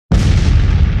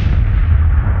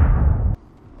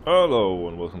Hello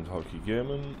and welcome to Hockey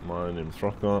Gaming. My name is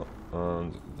Rocka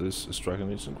and this is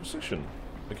Dragon Age Inquisition.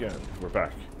 Again, we're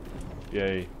back.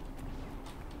 Yay.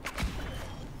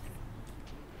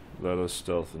 Let us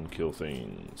stealth and kill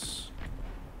things.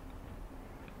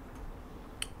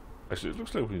 Actually, it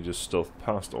looks like we can just stealth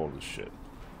past all this shit.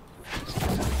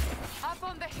 Up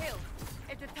on the hill.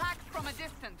 It attacks from a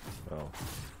distance. Oh.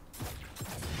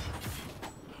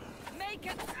 Make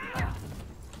it.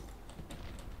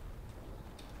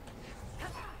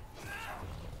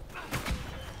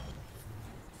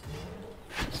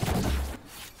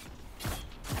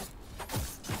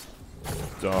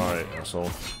 Die, asshole.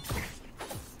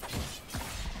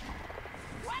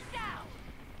 One down.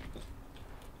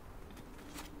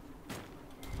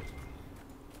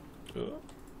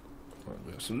 And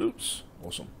we have some loots.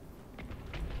 Awesome.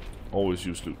 Always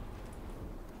use loot.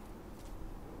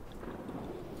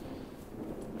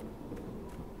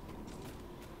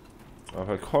 I've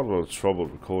had quite a lot of trouble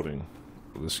recording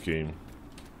this game.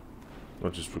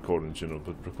 Not just recording in general,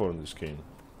 but recording this game.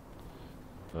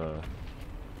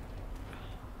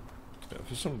 Yeah,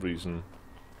 for some reason,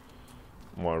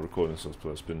 my recording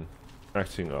software has been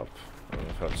acting up. And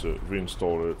I've had to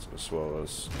reinstall it as well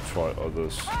as try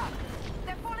others.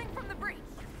 They're falling from the breach.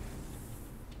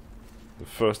 The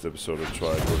first episode I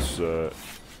tried was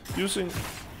using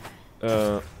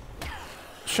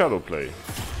shadow play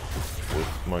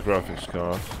with my graphics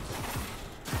card.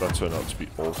 That turned out to be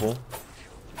awful.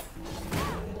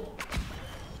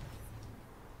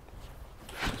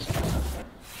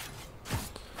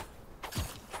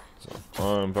 So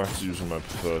I'm back to using my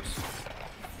preferred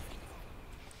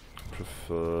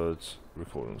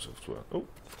recording software. Oh,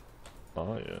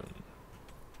 iron.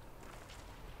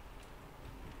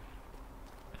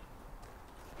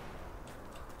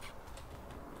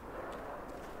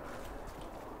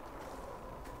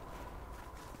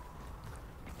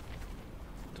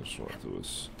 That's right, there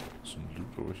was some loot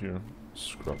over here.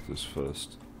 Scrap this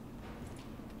first.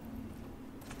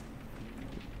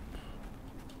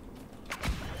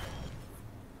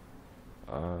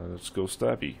 Let's go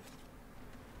stabby.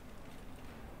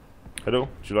 Hello,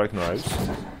 do you like knives?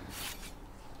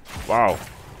 Wow,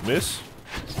 miss?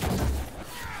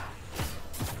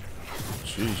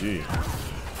 GG.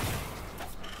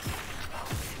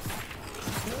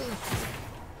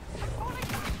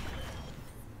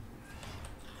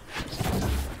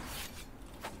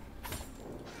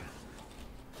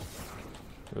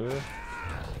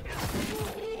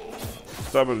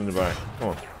 Stab it in the back. Come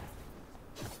on.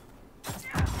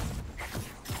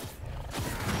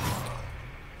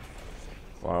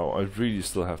 Wow, I really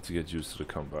still have to get used to the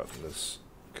combat in this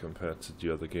compared to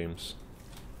the other games.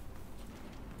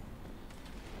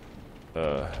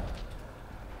 We're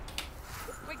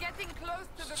getting close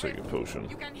to the Take a rift. potion.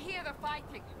 You can hear the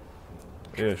fighting.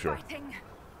 Yeah, sure. Fighting.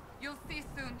 You'll see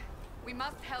soon. We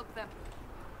must help them.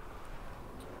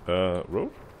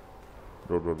 Road?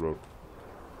 Road.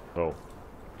 Oh.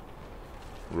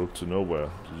 Road to nowhere,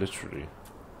 literally.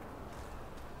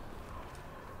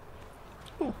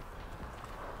 Oh.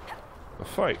 A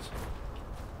fight.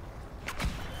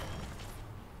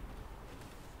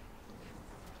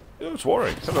 Oh, it's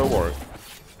Warwick. Hello, Warwick.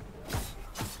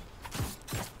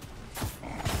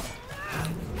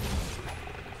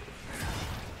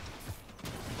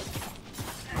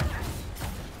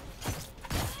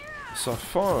 So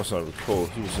far as I recall,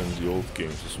 he was in the old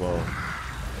games as well.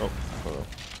 Oh, hello.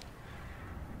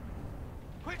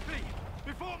 Quickly,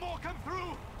 before more come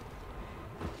through!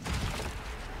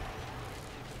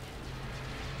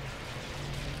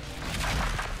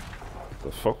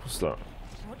 The fuck was that?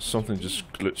 Something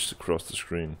just glitched across the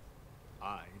screen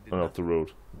I did and out the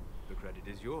road. The credit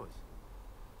is yours.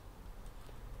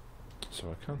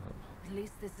 So I can have. At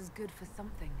least this is good for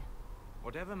something.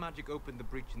 Whatever magic opened the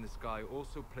breach in the sky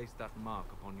also placed that mark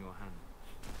upon your hand.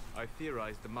 I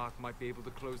theorized the mark might be able to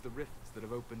close the rifts that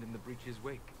have opened in the breach's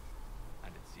wake.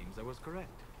 And it seems I was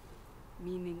correct.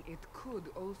 Meaning it could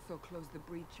also close the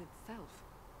breach itself.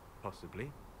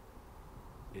 Possibly.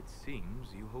 It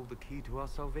seems you hold the key to our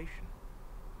salvation.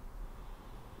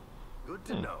 Good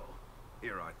to know.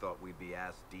 Here I thought we'd be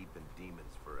ass deep in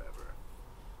demons forever.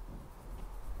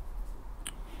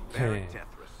 Hey. Varric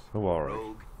Tethras, Who are we?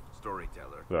 rogue,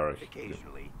 storyteller, Varric,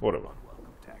 occasionally, whatever.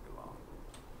 unwelcome tag along.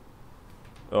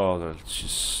 Oh, that's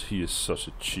just, he is such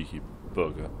a cheeky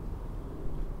bugger.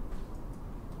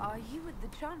 Are you with the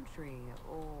Chantry,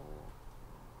 or...?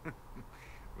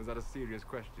 Was that a serious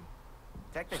question?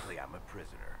 Technically, I'm a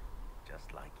prisoner,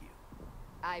 just like you.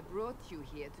 I brought you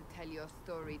here to tell your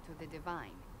story to the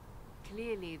Divine.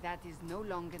 Clearly, that is no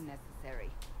longer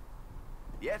necessary.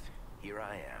 Yet, here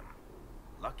I am.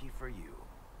 Lucky for you.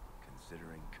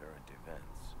 considering current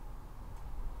events.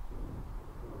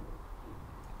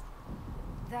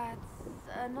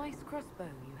 That's a nice crossbow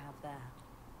you have there.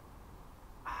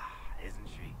 Ah, isn't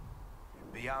she?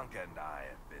 Bianca and I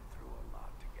have been through a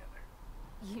lot together.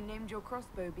 You named your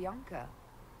crossbow Bianca.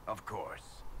 Of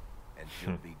course. And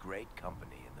she'll be great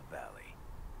company in the valley.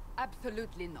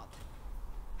 Absolutely not.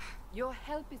 Your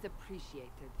help is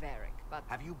appreciated, Varric, but...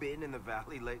 Have you been in the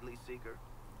valley lately, Seeker?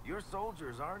 Your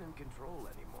soldiers aren't in control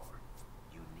anymore.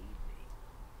 You need me.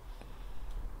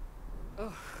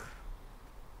 Ugh.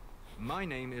 My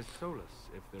name is Solus,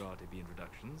 if there are to be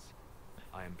introductions.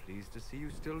 I am pleased to see you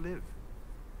still live.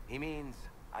 He means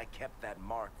I kept that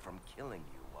mark from killing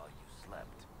you while you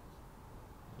slept.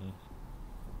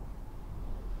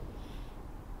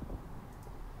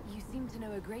 You seem to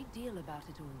know a great deal about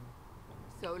it all.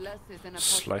 Solus is an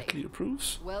apostate. Slightly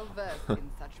approves. Well versed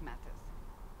in such matters.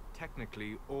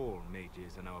 Technically, all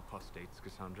mages are now apostates,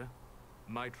 Cassandra.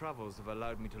 My travels have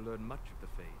allowed me to learn much of the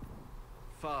Faith,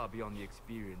 far beyond the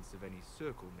experience of any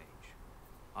circle mage.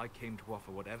 I came to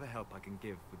offer whatever help I can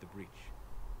give with the breach.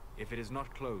 If it is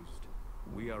not closed,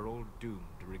 we are all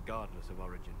doomed, regardless of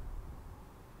origin.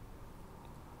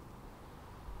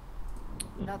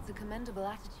 That's a commendable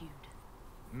attitude.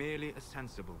 Merely a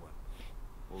sensible one.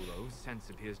 Although sense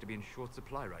appears to be in short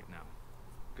supply right now.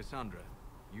 Cassandra,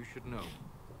 you should know,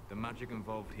 the magic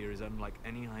involved here is unlike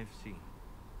any I've seen.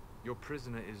 Your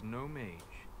prisoner is no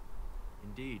mage.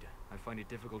 Indeed, I find it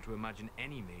difficult to imagine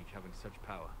any mage having such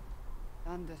power.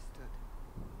 Understood.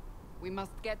 We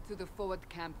must get to the forward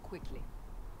camp quickly.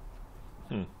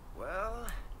 Well...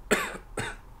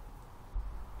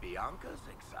 Bianca's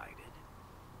excited.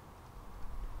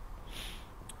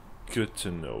 Good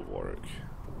to know, Varric.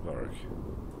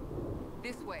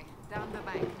 This way, down the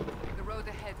bank. The road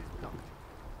ahead is blocked.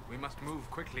 We must move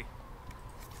quickly.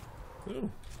 Oh.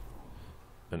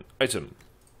 An item.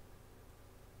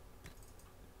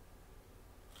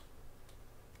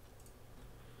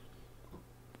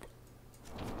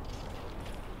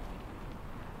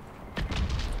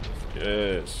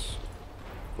 Yes.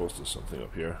 Of course there's something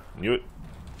up here. Knew it.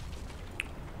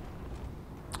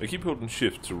 I keep holding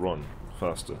shift to run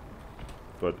faster,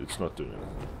 but it's not doing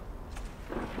anything.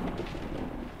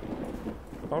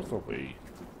 Out of the way.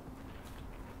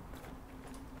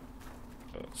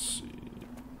 Let's see.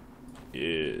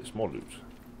 Yes, more loot.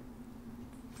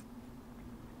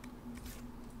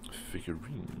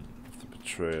 Figurine of the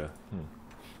betrayer.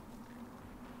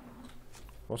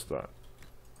 What's that?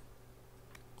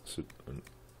 Is it an...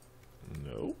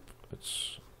 Nope,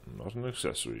 it's not an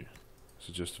accessory. Is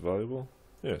it just valuable?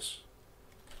 Yes.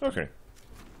 Okay.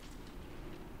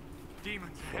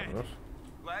 Demons Fair ahead. enough.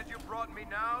 Glad you brought me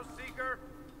now, Seeker?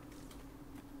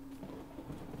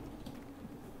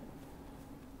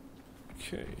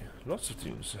 Okay, lots of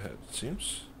teams ahead, it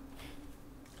seems.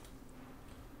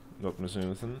 Not missing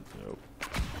anything? Nope.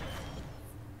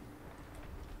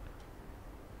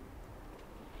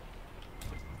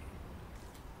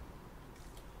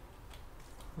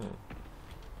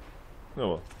 Oh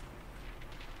well.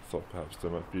 Thought perhaps there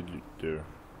might be loot there.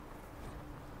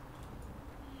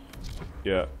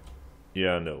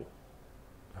 Yeah, no.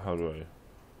 How do I...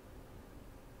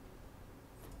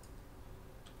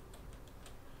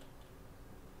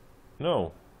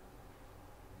 No.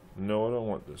 No, I don't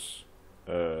want this.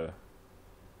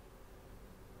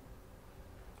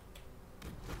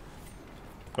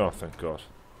 Oh, thank God.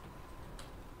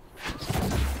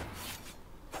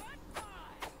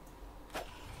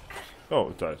 Oh,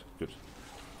 it died. Good.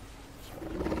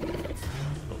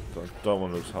 Oh, that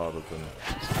one was harder than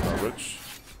average.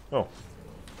 Oh.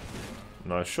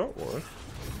 Nice shot, Warwick.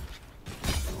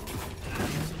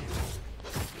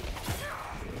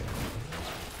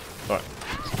 Alright.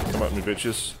 Come at me,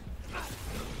 bitches.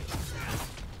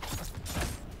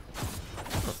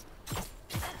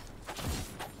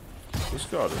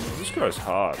 This guy's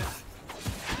hard.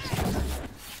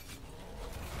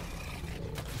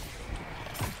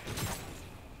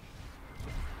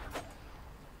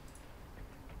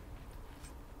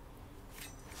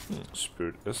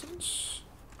 Spirit essence.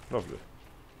 Lovely.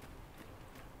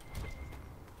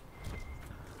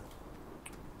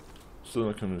 Still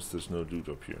not convinced there's no loot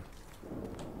up here.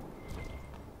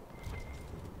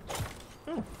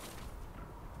 Oh.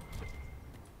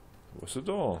 What's a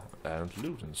door? And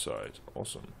loot inside.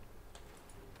 Awesome.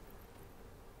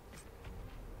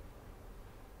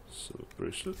 Silver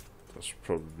bracelet. That's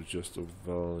probably just a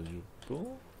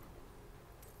valuable.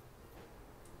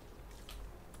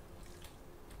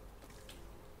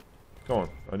 Come on,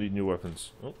 I need new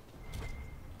weapons. Oh.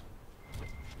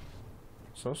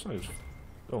 Sounds like...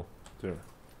 Oh, there.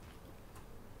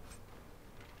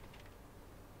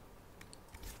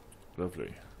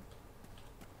 Lovely.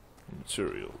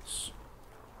 Materials.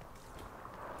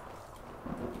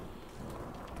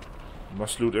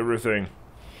 Must loot everything.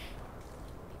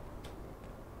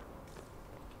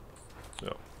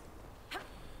 So.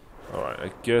 Alright,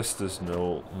 I guess there's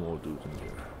no more loot in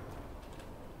here.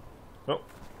 Oh.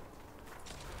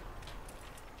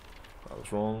 I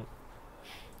was wrong.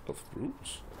 Of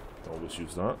roots. Always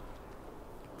use that.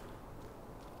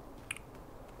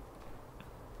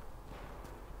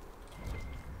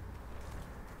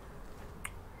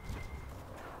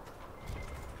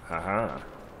 Haha.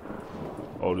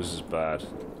 Oh, this is bad.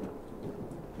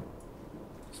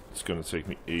 It's gonna take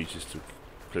me ages to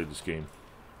play this game.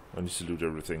 I need to loot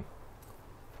everything.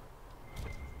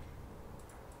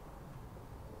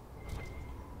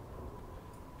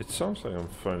 It sounds like I'm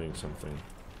finding something.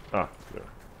 Ah, there.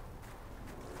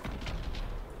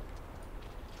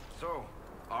 So,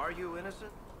 are you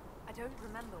innocent? I don't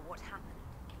remember what happened.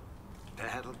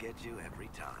 That'll get you every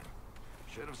time.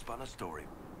 Should have spun a story.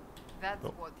 That's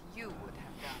Oh. what you would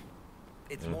have done.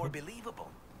 It's more believable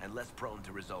and less prone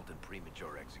to result in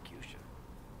premature execution.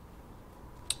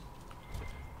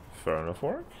 Fair enough,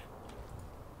 Warwick.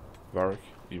 Varric,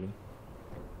 even.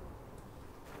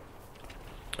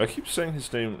 I keep saying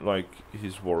his name like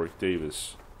he's Warwick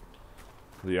Davis,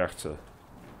 the actor.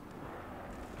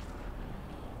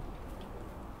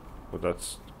 But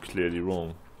that's clearly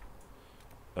wrong.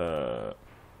 Wrath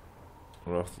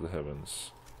of the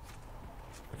Heavens.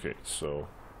 Okay, so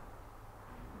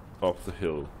up the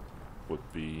hill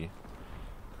would be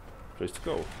place to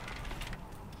go.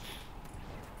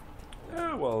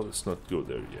 Yeah, well, let's not go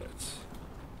there yet.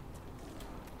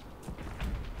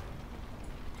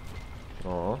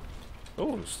 Aw.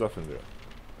 Oh, there's stuff in there.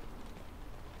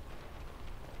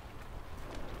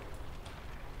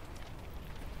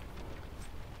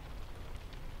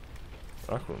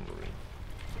 Aquamarine.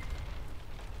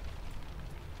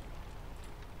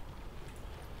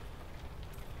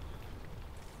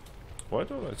 Why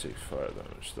don't I take fire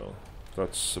damage though?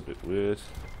 That's a bit weird.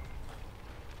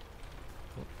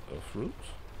 A fruit.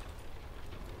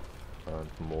 And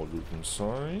more loot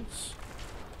inside.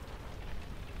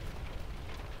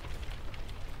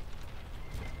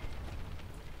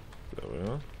 There we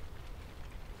are.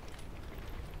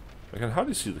 I can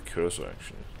hardly see the cursor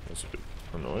actually. That's a bit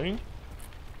annoying.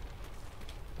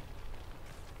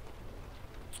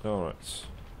 Alright.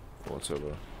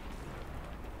 Whatever.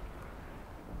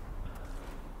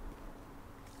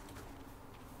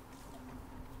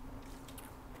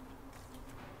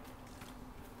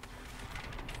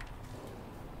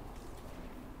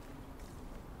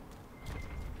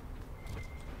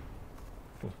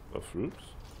 A fruit.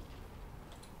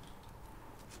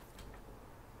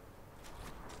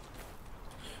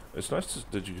 It's nice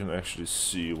that you can actually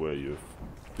see where you've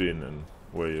been and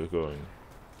where you're going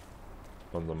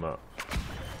on the map,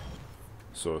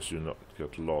 so as you not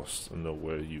get lost and know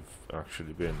where you've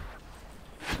actually been.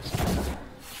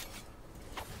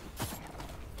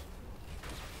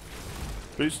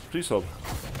 Please help.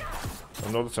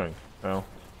 I'm not a tank. Ow.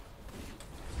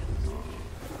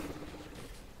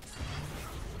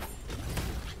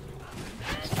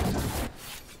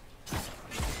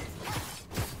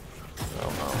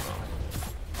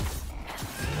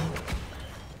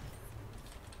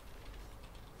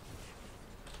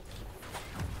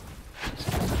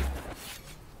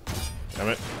 Damn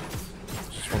it.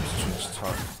 Just want to change the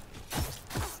time.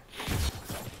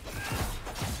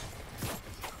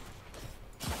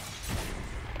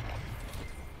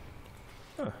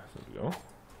 Ah, there we go.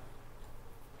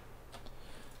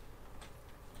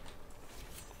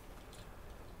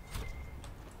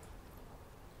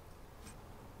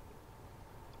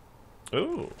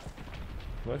 Oh!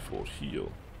 Life Ward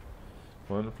heal.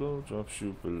 When a blow drops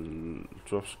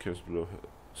drops the character below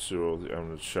 0, the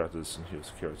amulet shatters and heals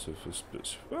the character for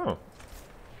split. Oh,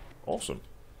 awesome.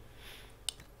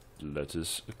 Let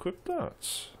us equip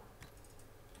that.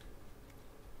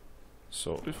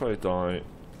 So if I die,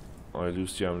 I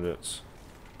lose the amulet,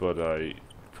 but I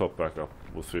pop back up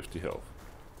with 50 health.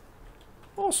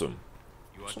 Awesome.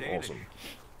 You are So Danish, awesome.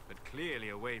 but clearly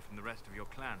away from the rest of your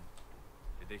clan.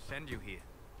 Did they send you here?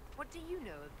 What do you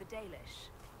know of the Dalish?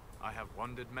 I have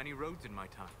wandered many roads in my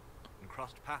time, and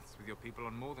crossed paths with your people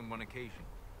on more than one occasion.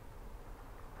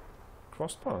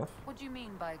 Crossed path? What do you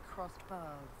mean by crossed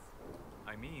paths?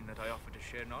 I mean that I offer to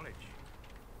share knowledge,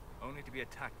 only to be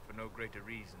attacked for no greater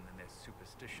reason than their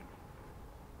superstition.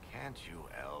 Can't you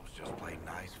elves just play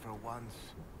nice for once?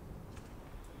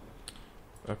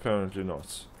 Apparently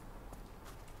not.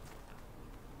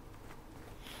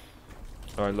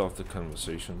 I love the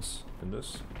conversations in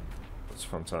this. That's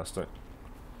fantastic.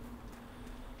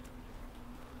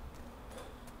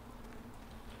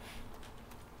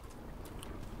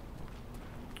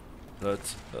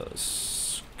 Let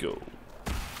us go.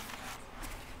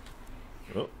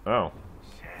 Oh, ow.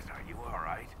 Shit, are you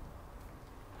alright?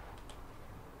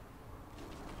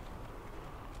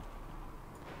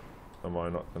 Am I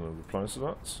not going to reply to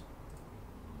that?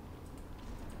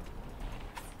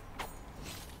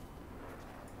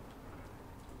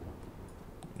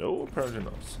 No, apparently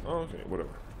not. Okay,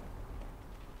 whatever.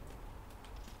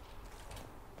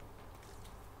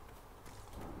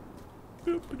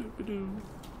 Boop-a-doop-a-doo.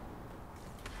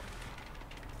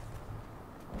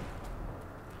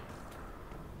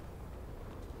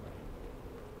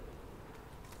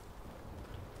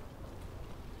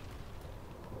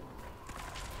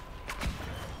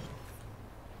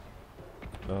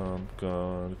 I'm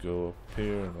gonna go up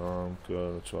here and I'm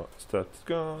gonna try that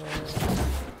gun.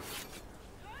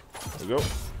 There we go.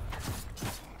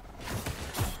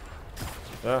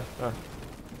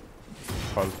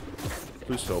 Pal,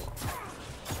 please help.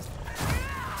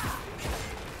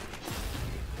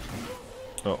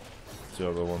 Oh, the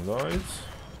other one died.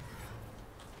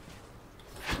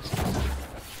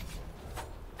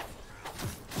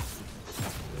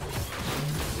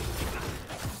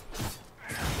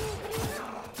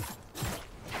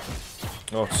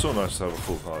 Oh, it's so nice to have a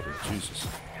full party. Jesus.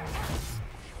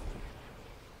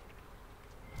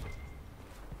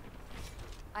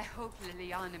 I hope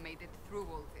Liliana made it through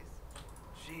all this.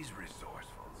 She's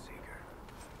resourceful, Seeker.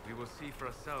 We will see for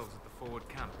ourselves at the forward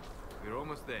camp. We're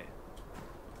almost there.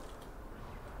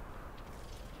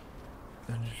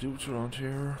 Any loot around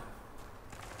here?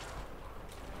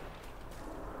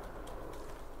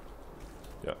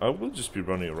 Yeah, I will just be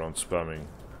running around spamming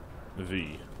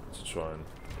V to try and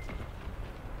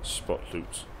spot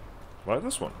loot. Like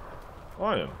this one.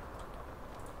 Iron.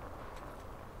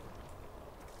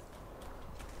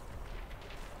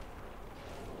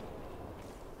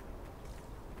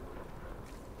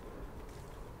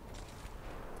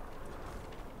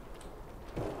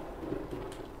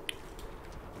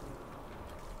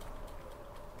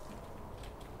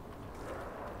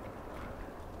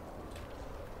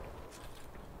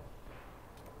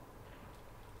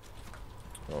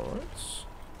 Alright.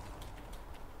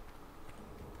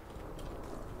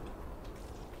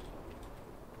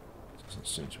 Doesn't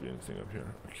seem to be anything up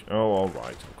here. Okay. Oh, alright,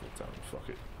 I'll go down. Fuck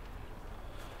it.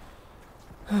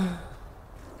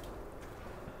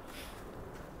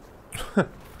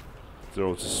 They're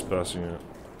all just spazzing it.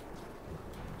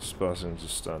 Spazzing,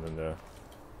 just standing there.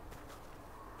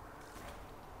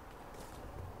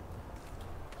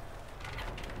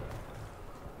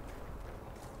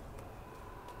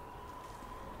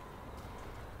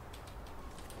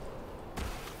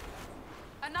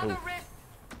 Another Oh. rift!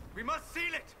 We must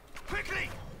seal it! Quickly!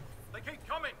 They keep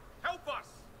coming! Help us!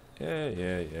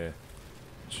 Yeah.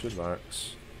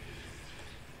 Chillax.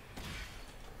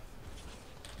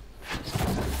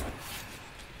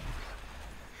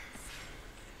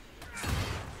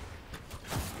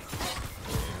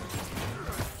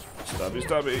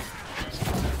 Stabby.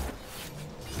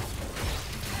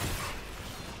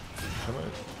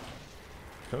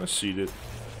 Can I seed it?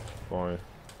 Why?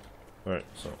 Alright,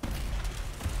 so.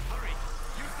 Hurry!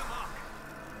 Use the mark!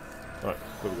 Alright,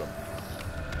 there we go.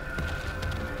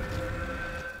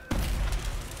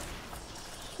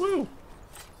 Woo!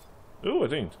 Oh, I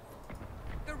didn't.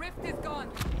 The rift is gone.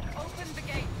 Open the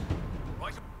gate.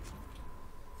 Right.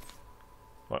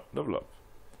 Right, level up.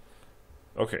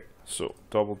 Okay, so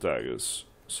double daggers,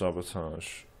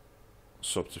 sabotage,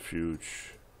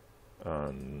 subterfuge,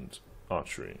 and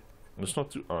archery. Let's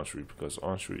not do archery because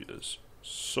archery is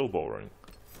so boring.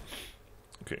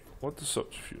 Okay, what does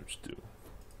subterfuge do?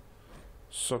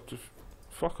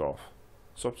 Fuck off.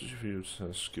 Subterfuge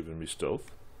has given me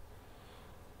stealth,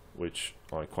 which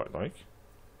I quite like.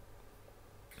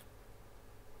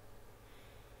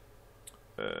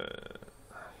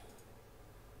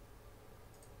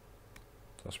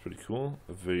 That's pretty cool.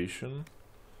 Evasion.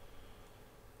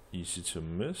 Easy to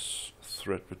miss.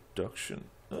 Threat reduction.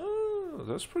 Oh,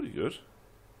 that's pretty good.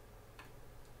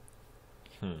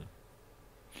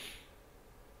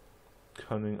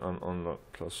 Cunning on unlock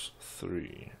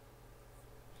 +3.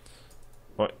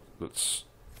 Right, let's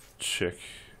check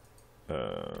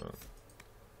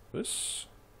this.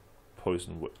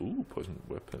 Poison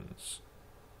weapons.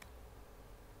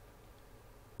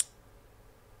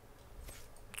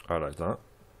 I like that.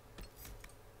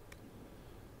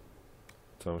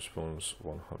 Damage bonus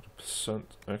 100%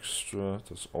 extra.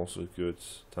 That's also good.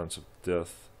 Dance of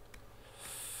Death.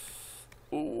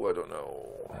 Oh, I don't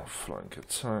know. Flank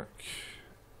attack.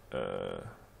 Per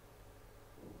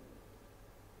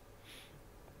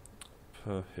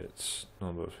hit.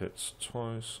 Number of hits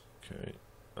twice. Okay.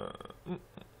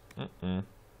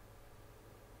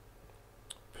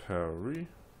 Parry.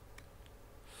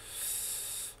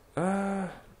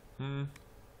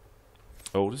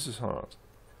 Oh, this is hard.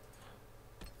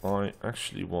 I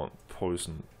actually want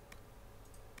poison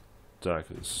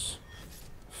daggers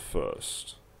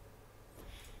first.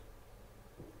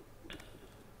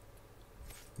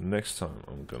 Next time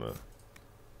I'm gonna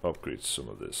upgrade some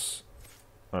of this,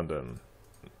 and then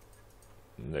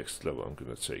next level I'm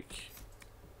gonna take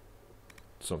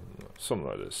something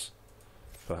like this,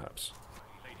 perhaps.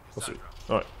 We'll see.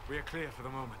 All right. We are clear for the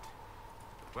moment.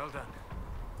 Well done.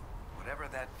 Whatever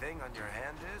that thing on your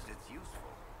hand is, it's useful.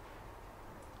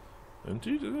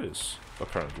 Indeed it is,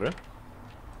 apparently.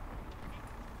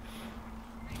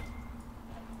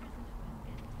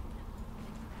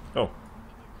 Oh.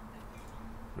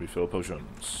 Refill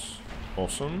potions.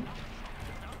 Awesome.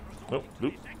 Oh,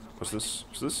 nope. What's this?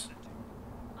 What's this?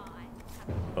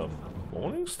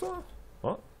 Morning Star?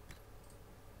 What?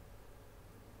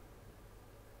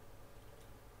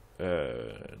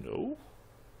 No.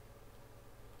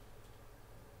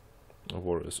 A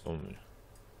warriors only.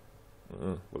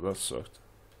 Well, that sucked.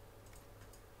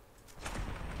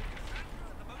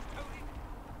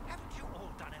 Haven't you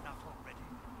all done enough already?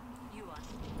 You are.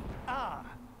 Ah,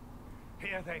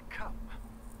 here they come.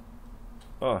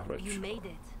 Ah, right. You made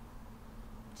it.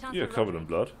 Yeah, covered in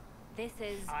blood. This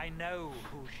is... I know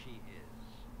who she is.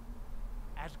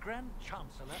 As Grand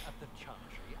Chancellor of the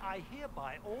Chantry, I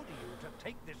hereby order you to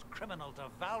take this criminal to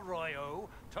Val Royeaux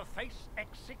to face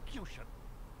execution.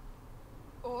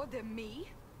 Order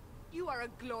me? You are a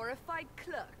glorified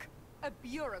clerk, a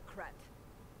bureaucrat.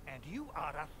 And you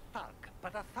are a thug,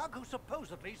 but a thug who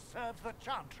supposedly serves the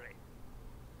Chantry.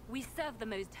 We serve the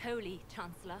most holy,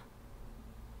 Chancellor.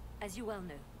 As you well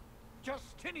know.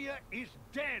 Justinia is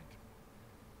dead.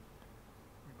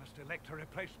 We must elect a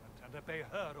replacement and obey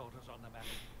her orders on the matter.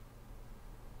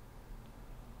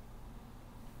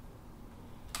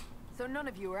 So none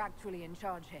of you are actually in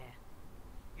charge here.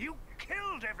 You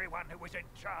killed everyone who was in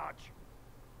charge.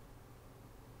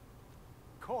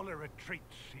 Call a retreat,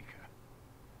 Seeker.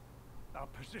 Our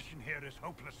position here is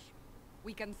hopeless.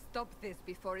 We can stop this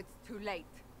before it's too late.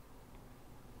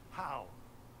 How?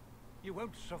 You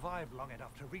won't survive long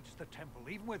enough to reach the temple,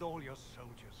 even with all your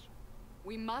soldiers.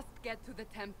 We must get to the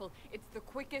temple. It's the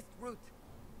quickest route.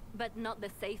 But not the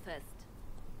safest.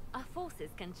 Our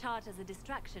forces can charge as a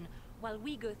distraction while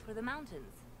we go through the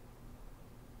mountains.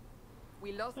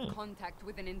 We lost contact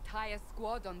with an entire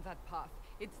squad on that path.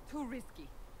 It's too risky.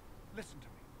 Listen to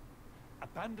me.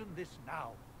 Abandon this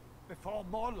now, before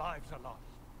more lives are lost.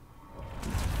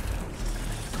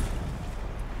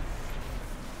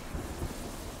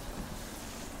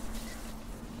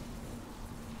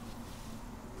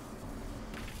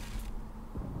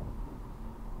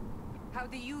 How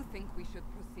do you think we should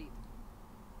proceed?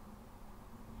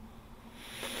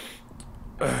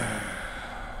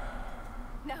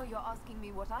 Now you're asking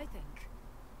me what I think.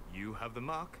 You have the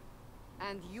mark?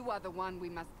 And you are the one we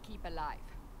must keep alive.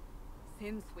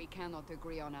 Since we cannot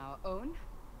agree on our own.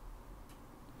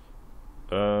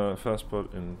 Fast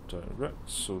spot in direct,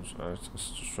 soldier act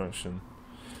as distraction.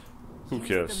 Who Use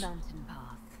cares? the mountain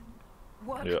path.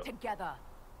 Work Yeah. together.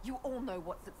 You all know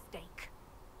what's at stake.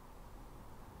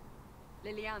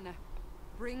 Liliana,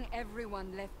 bring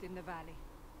everyone left in the valley.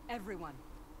 Everyone.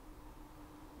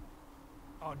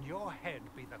 On your head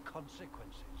be the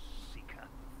consequences, Seeker.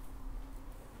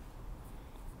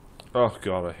 Oh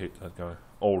god, I hate that guy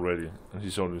already, and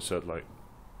he's only said like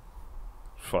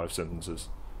 5 sentences.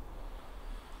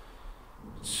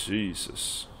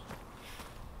 Jesus.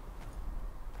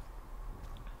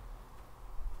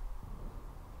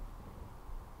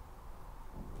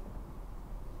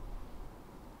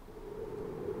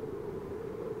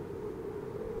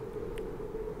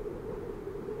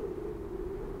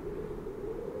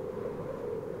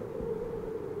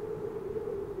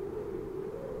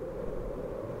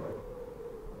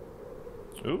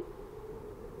 Ooh.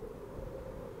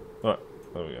 Alright,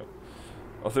 there we go.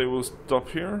 I think we'll stop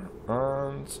here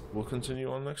and we'll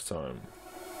continue on next time.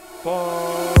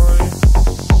 Bye!